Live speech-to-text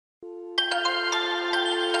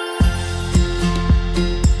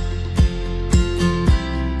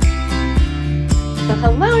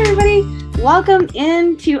Welcome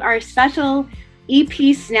into our special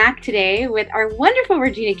EP snack today with our wonderful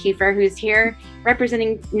Regina Kiefer, who's here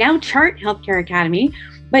representing now Chart Healthcare Academy,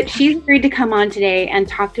 but she's agreed to come on today and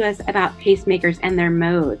talk to us about pacemakers and their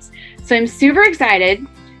modes. So I'm super excited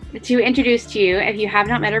to introduce to you, if you have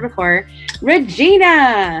not met her before,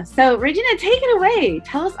 Regina. So Regina, take it away.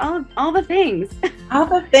 Tell us all the things. All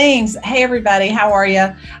the things. Hey everybody, how are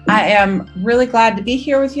you? I am really glad to be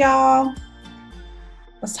here with y'all.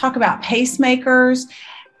 Let's talk about pacemakers.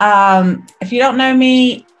 If you don't know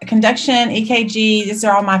me, conduction, EKG, these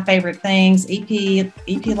are all my favorite things.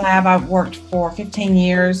 EP lab, I've worked for 15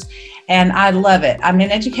 years and I love it. I'm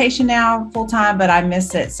in education now full time, but I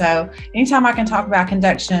miss it. So anytime I can talk about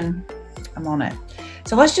conduction, I'm on it.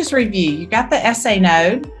 So let's just review. You got the SA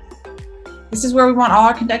node. This is where we want all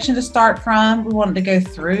our conduction to start from. We want it to go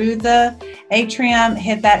through the atrium,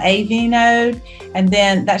 hit that AV node, and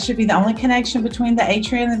then that should be the only connection between the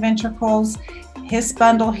atrium and the ventricles. His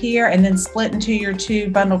bundle here, and then split into your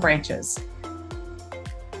two bundle branches.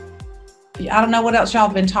 I don't know what else y'all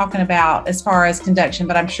have been talking about as far as conduction,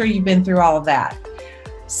 but I'm sure you've been through all of that.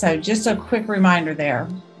 So just a quick reminder there.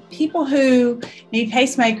 People who need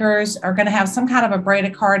pacemakers are going to have some kind of a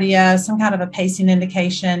bradycardia, some kind of a pacing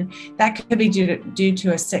indication. That could be due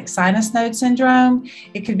to a sick sinus node syndrome.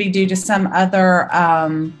 It could be due to some other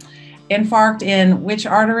infarct in which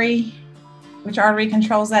artery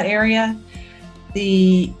controls that area?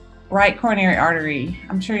 The right coronary artery.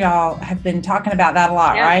 I'm sure y'all have been talking about that a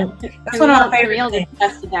lot, right? That's one of my favorite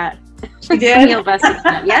things. She did?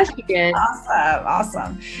 Yes, she did.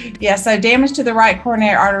 Awesome. Yeah, so damage to the right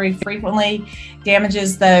coronary artery frequently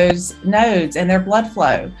damages those nodes and their blood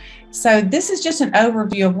flow. So this is just an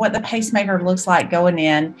overview of what the pacemaker looks like going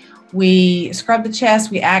in. We scrub the chest,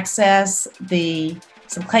 we access the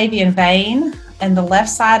subclavian vein, and the left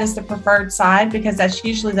side is the preferred side because that's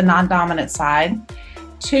usually the non-dominant side.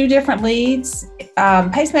 Two different leads.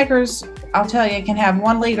 Pacemakers, I'll tell you, can have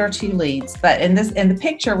one lead or two leads, but in the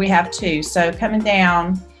picture we have two. So coming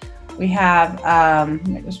down, we have, let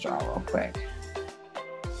me just draw real quick.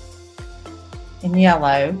 In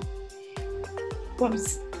yellow.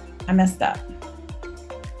 Whoops, I messed up.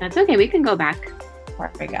 That's okay, we can go back.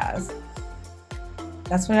 Sorry guys.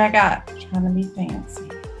 That's what I got, trying to be fancy.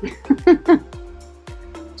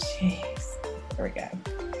 Jeez, here we go.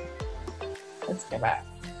 Let's go back.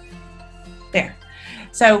 There.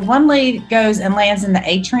 So one lead goes and lands in the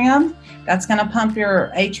atrium. That's going to pump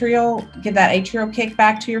your atrial, give that atrial kick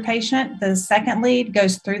back to your patient. The second lead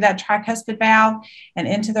goes through that tricuspid valve and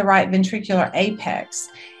into the right ventricular apex.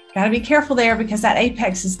 Got to be careful there because that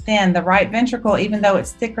apex is thin. The right ventricle, even though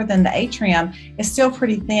it's thicker than the atrium, is still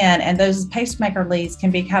pretty thin, and those pacemaker leads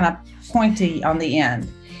can be kind of pointy on the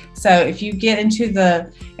end. So if you get into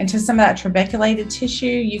some of that trabeculated tissue,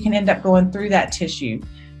 you can end up going through that tissue.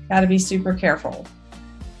 Got to be super careful.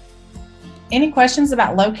 Any questions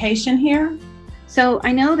about location here? So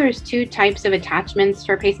I know there's two types of attachments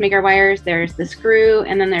for pacemaker wires. There's the screw,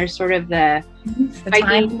 and then there's sort of the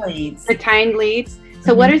tined leads. The tined leads.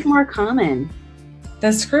 So what is more common?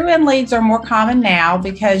 The screw-in leads are more common now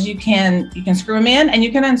because you can screw them in and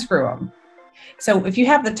you can unscrew them. So if you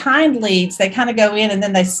have the tined leads, they kind of go in and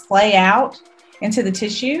then they splay out into the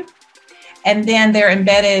tissue, and then they're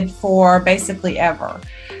embedded for basically ever.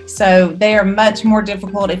 So they are much more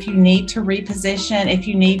difficult if you need to reposition, if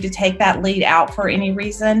you need to take that lead out for any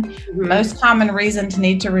reason. Most common reason to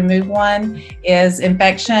need to remove one is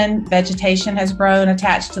infection, vegetation has grown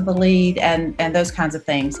attached to the lead, and those kinds of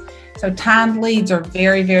things. So tined leads are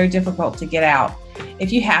very, very difficult to get out.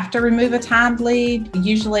 If you have to remove a tined lead,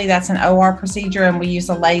 usually that's an OR procedure, and we use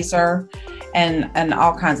a laser and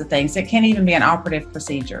all kinds of things. It can even be an operative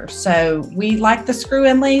procedure. So we like the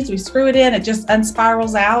screw-in leads. We screw it in, it just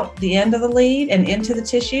unspirals out the end of the lead and into the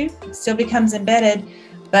tissue. It still becomes embedded,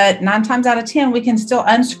 but 9 times out of 10, we can still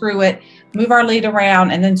unscrew it, move our lead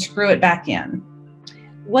around, and then screw it back in.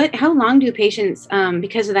 How long do patients,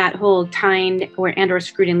 because of that whole tined or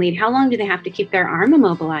screwed-in lead, how long do they have to keep their arm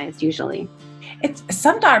immobilized usually?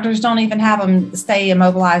 Some doctors don't even have them stay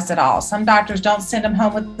immobilized at all. Some doctors don't send them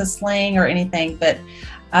home with the sling or anything, but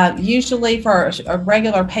usually for a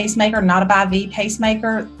regular pacemaker, not a BiV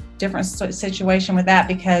pacemaker, different situation with that,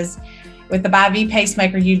 because with the BiV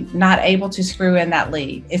pacemaker, you're not able to screw in that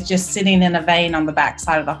lead. It's just sitting in a vein on the back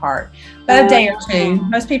side of the heart. But a day or two,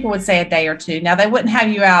 most people would say a day or two. Now, they wouldn't have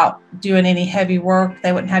you out doing any heavy work.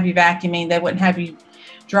 They wouldn't have you vacuuming. They wouldn't have you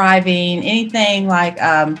driving, anything like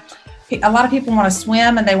a lot of people want to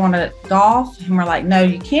swim and they want to golf, and we're like, no,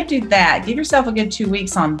 you can't do that. Give yourself a good 2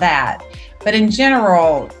 weeks on that. But in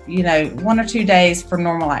general, 1 or 2 days for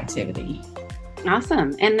normal activity.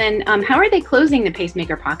 Awesome. And then how are they closing the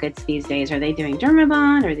pacemaker pockets these days? Are they doing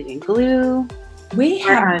Dermabond? Are they doing glue? We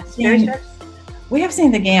have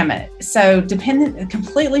seen the gamut. So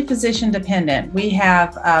completely physician dependent. We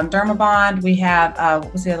have Dermabond. We have,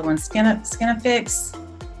 what was the other one? Skinafix,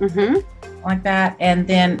 like that. And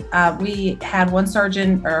then we had one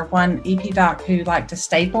surgeon or one EP doc who liked to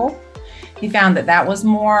staple. He found that was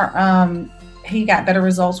more, he got better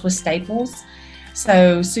results with staples.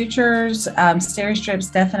 So sutures, steri-strips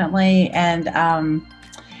definitely, and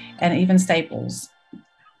even staples.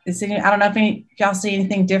 I don't know if y'all see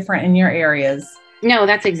anything different in your areas. No,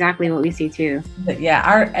 that's exactly what we see too. But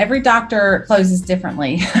yeah, every doctor closes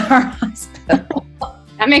differently. Our hospital.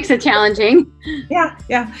 That makes it challenging. Yeah.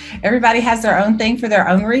 Everybody has their own thing for their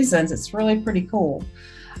own reasons. It's really pretty cool.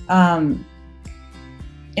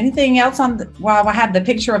 Anything else while I have the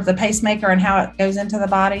picture of the pacemaker and how it goes into the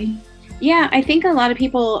body? Yeah, I think a lot of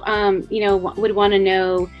people, would want to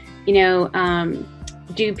know,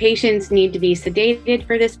 do patients need to be sedated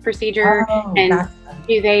for this procedure? And gotcha.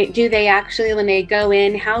 do they actually, when they go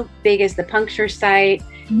in, how big is the puncture site?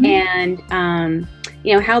 And,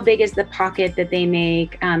 how big is the pocket that they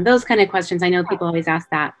make? Those kind of questions. I know people always ask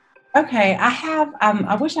that. Okay, I have,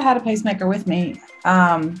 I wish I had a pacemaker with me,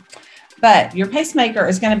 but your pacemaker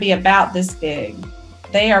is going to be about this big.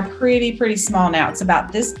 They are pretty small now. It's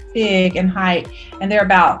about this big in height, and they're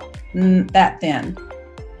about that thin.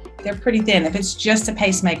 They're pretty thin if it's just a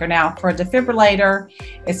pacemaker. Now, for a defibrillator,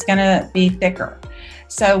 it's going to be thicker.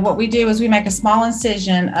 So what we do is we make a small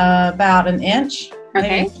incision about an inch, maybe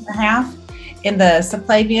an inch and a half, in the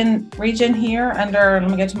subclavian region here under,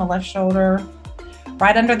 let me go to my left shoulder,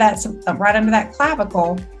 right under that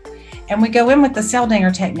clavicle, and we go in with the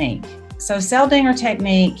Seldinger technique. So Seldinger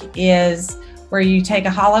technique is where you take a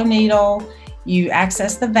hollow needle, you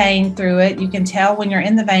access the vein through it. You can tell when you're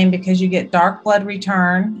in the vein because you get dark blood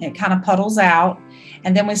return. It kind of puddles out.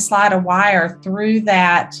 And then we slide a wire through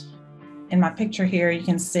that. In my picture here, you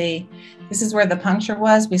can see this is where the puncture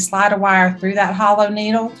was. We slide a wire through that hollow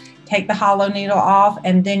needle, take the hollow needle off,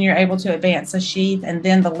 and then you're able to advance the sheath and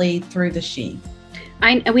then the lead through the sheath.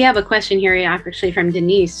 We have a question here actually from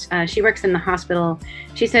Denise. She works in the hospital.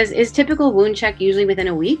 She says, is typical wound check usually within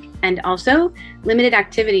a week? And also, limited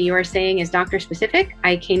activity you are saying is doctor specific?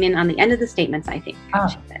 I came in on the end of the statements, I think. Oh.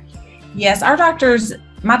 Yes, our doctors,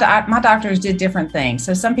 my doctors did different things.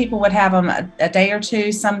 So some people would have them a day or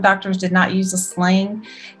two. Some doctors did not use a sling.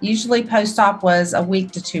 Usually post-op was a week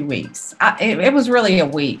to 2 weeks. It was really a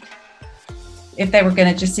week if they were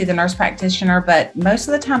going to just see the nurse practitioner, but most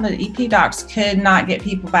of the time the EP docs could not get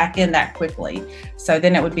people back in that quickly. So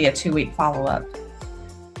then it would be a 2-week follow-up.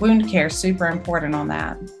 Wound care is super important on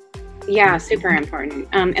that. Yeah, super important.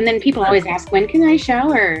 And then people always ask, when can I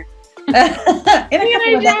shower? In a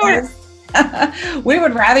couple of hours. We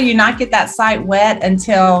would rather you not get that site wet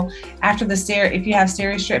until after if you have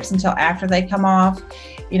steri-strips, until after they come off.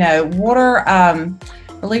 Water,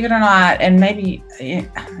 believe it or not, and maybe,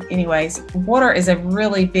 anyways, water is a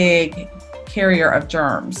really big carrier of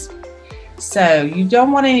germs. So you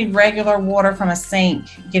don't want any regular water from a sink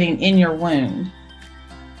getting in your wound.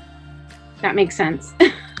 That makes sense.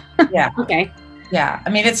 Yeah. Okay. Yeah. I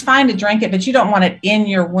mean, it's fine to drink it, but you don't want it in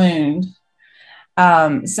your wound.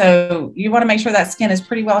 So you want to make sure that skin is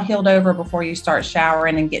pretty well healed over before you start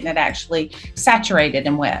showering and getting it actually saturated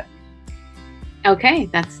and wet. Okay.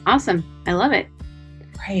 That's awesome. I love it.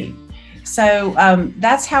 Great. So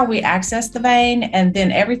that's how we access the vein, and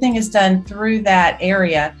then everything is done through that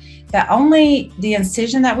area. The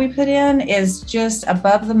incision that we put in is just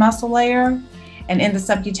above the muscle layer and in the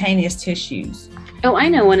subcutaneous tissues. Oh, I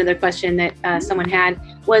know one other question that someone had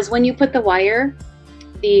was, when you put the wire,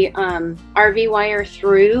 the RV wire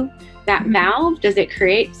through that valve, does it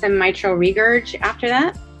create some mitral regurg after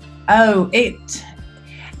that? Oh,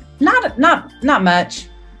 not much.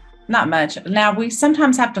 Not much. Now, we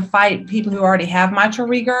sometimes have to fight people who already have mitral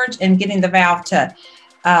regurg and getting the valve to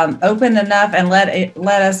open enough and let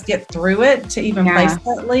us get through it to even place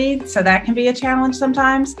that lead. So that can be a challenge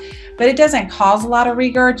sometimes, but it doesn't cause a lot of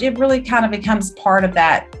regurg. It really kind of becomes part of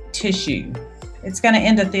that tissue. It's going to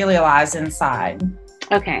endothelialize inside.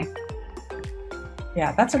 Okay.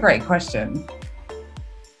 Yeah, that's a great question.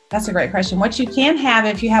 That's a great question. What you can have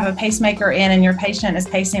if you have a pacemaker in and your patient is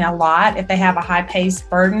pacing a lot, if they have a high pace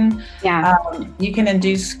burden, you can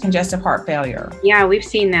induce congestive heart failure. Yeah, we've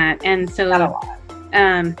seen that. And so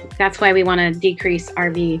that's why we want to decrease our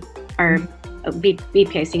beat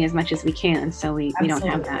pacing as much as we can. So we don't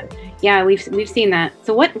have that. Yeah, we've seen that.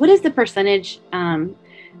 So what is the percentage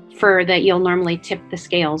for that you'll normally tip the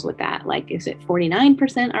scales with that? Like, is it 49%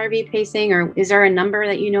 RV pacing, or is there a number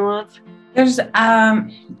that you know of? There's,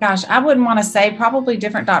 gosh, I wouldn't want to say, probably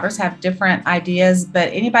different doctors have different ideas, but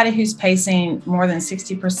anybody who's pacing more than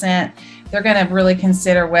 60%, they're going to really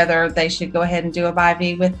consider whether they should go ahead and do a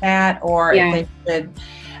BIV with that, or if they should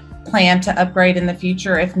plan to upgrade in the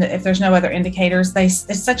future if there's no other indicators.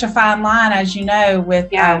 It's such a fine line, as you know, with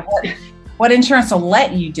what insurance will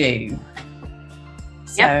let you do.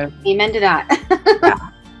 So, amen to that.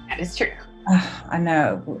 That is true. I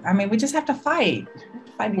know. I mean, we just have to fight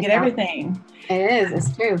to get everything. It is.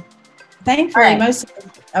 It's true. Thankfully, go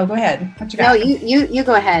ahead. What you got? No, you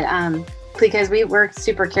go ahead. Because we're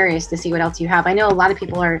super curious to see what else you have. I know a lot of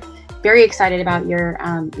people are very excited about your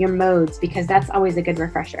modes, because that's always a good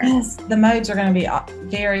refresher. Yes, the modes are going to be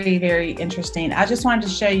very, very interesting. I just wanted to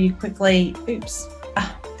show you quickly. Oops.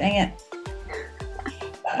 Dang it.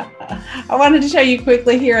 I wanted to show you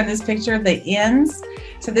quickly here in this picture the ends.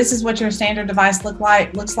 So this is what your standard device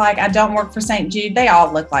looks like. I don't work for St. Jude. They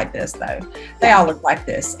all look like this, though. They all look like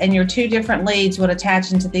this. And your two different leads would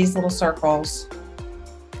attach into these little circles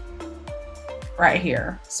right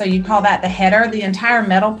here. So you call that the header. The entire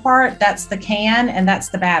metal part, that's the can, and that's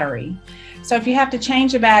the battery. So if you have to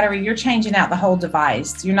change a battery, you're changing out the whole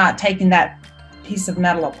device. You're not taking that piece of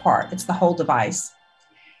metal apart. It's the whole device.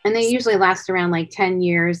 And they usually last around like 10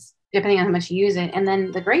 years, depending on how much you use it. And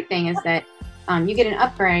then the great thing is that you get an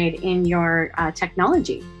upgrade in your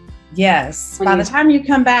technology. Yes. By the time you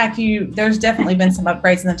come back, there's definitely been some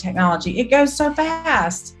upgrades in the technology. It goes so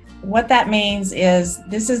fast. What that means is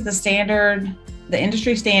this is the standard, the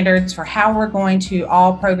industry standards for how we're going to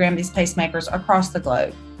all program these pacemakers across the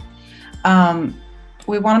globe.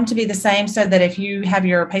 We want them to be the same, so that if you have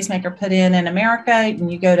your pacemaker put in America and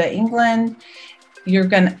you go to England,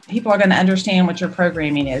 people are going to understand what your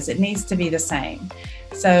programming is. It needs to be the same.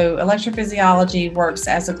 So electrophysiology works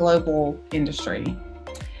as a global industry.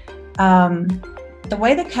 The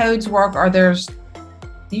way the codes work are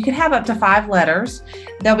you can have up to 5 letters.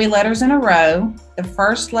 There'll be letters in a row. The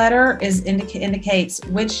first letter indicates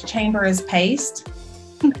which chamber is paced.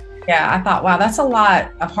 Yeah, I thought, wow, that's a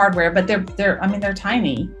lot of hardware, but they're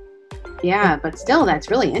tiny. Yeah, but still,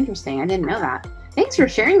 that's really interesting. I didn't know that. Thanks for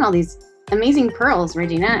sharing all these amazing pearls,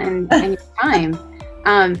 Regina, and your time.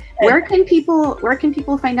 Where can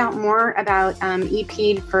people find out more about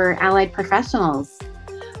EP for allied professionals?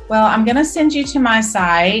 Well, I'm going to send you to my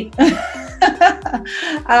site.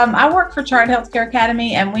 I work for Chart Healthcare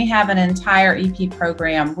Academy, and we have an entire EP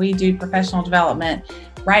program. We do professional development.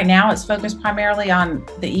 Right now, it's focused primarily on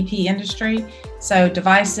the EP industry, so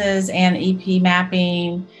devices and EP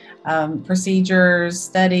mapping, procedures,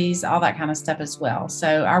 studies, all that kind of stuff as well.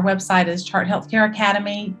 So our website is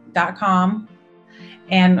charthealthcareacademy.com,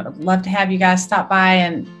 and I'd love to have you guys stop by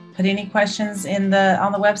and put any questions on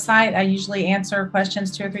the website. I usually answer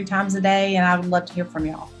questions 2 or 3 times a day, and I would love to hear from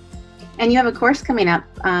y'all. And you have a course coming up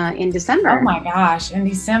in December. Oh my gosh, in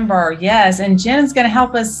December, yes. And Jen's going to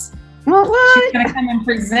help us. What? She's going to come and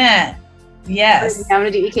present. Yes. I'm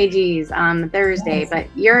going to do EKGs on Thursday, but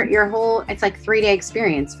your whole, it's like 3-day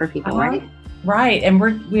experience for people, right? Right. And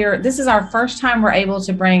this is our first time we're able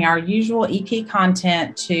to bring our usual EP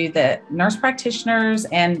content to the nurse practitioners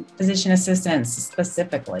and physician assistants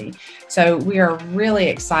specifically. So we are really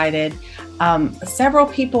excited. Several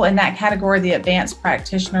people in that category, the advanced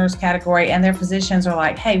practitioners category, and their physicians are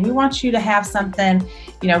like, hey, we want you to have something,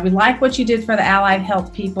 we like what you did for the allied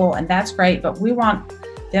health people, and that's great, but we want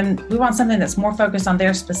something that's more focused on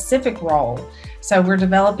their specific role. So we're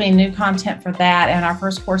developing new content for that, and our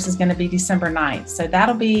first course is going to be December 9th. So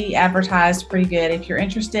that'll be advertised pretty good. If you're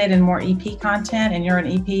interested in more EP content and you're an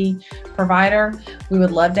EP provider, we would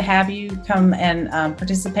love to have you come and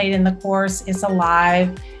participate in the course. It's a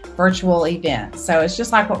live virtual event. So it's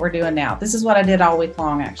just like what we're doing now. This is what I did all week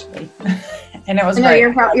long, actually. And it was great.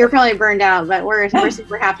 You're probably burned out, but we're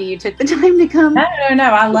super happy you took the time to come. No,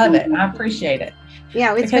 I love it. I appreciate it.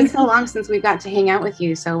 Yeah, it's been so long since we've got to hang out with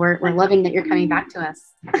you, so we're loving that you're coming back to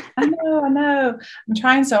us. I know. I'm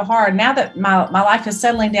trying so hard. Now that my life is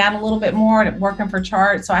settling down a little bit more and working for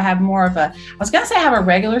Chart, so I have more of I have a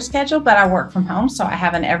regular schedule, but I work from home, so I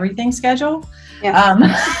have an everything schedule. Yeah.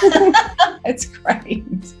 It's great.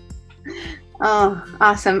 Oh,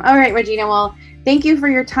 awesome. All right, Regina, well, thank you for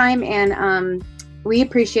your time, and we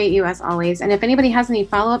appreciate you as always. And if anybody has any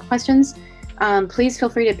follow-up questions, please feel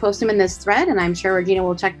free to post them in this thread, and I'm sure Regina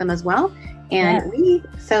will check them as well. And we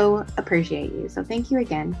so appreciate you. So thank you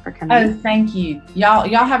again for coming. Oh, thank you. Y'all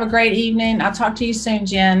have a great evening. I'll talk to you soon,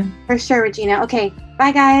 Jen. For sure, Regina. Okay.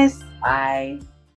 Bye, guys. Bye.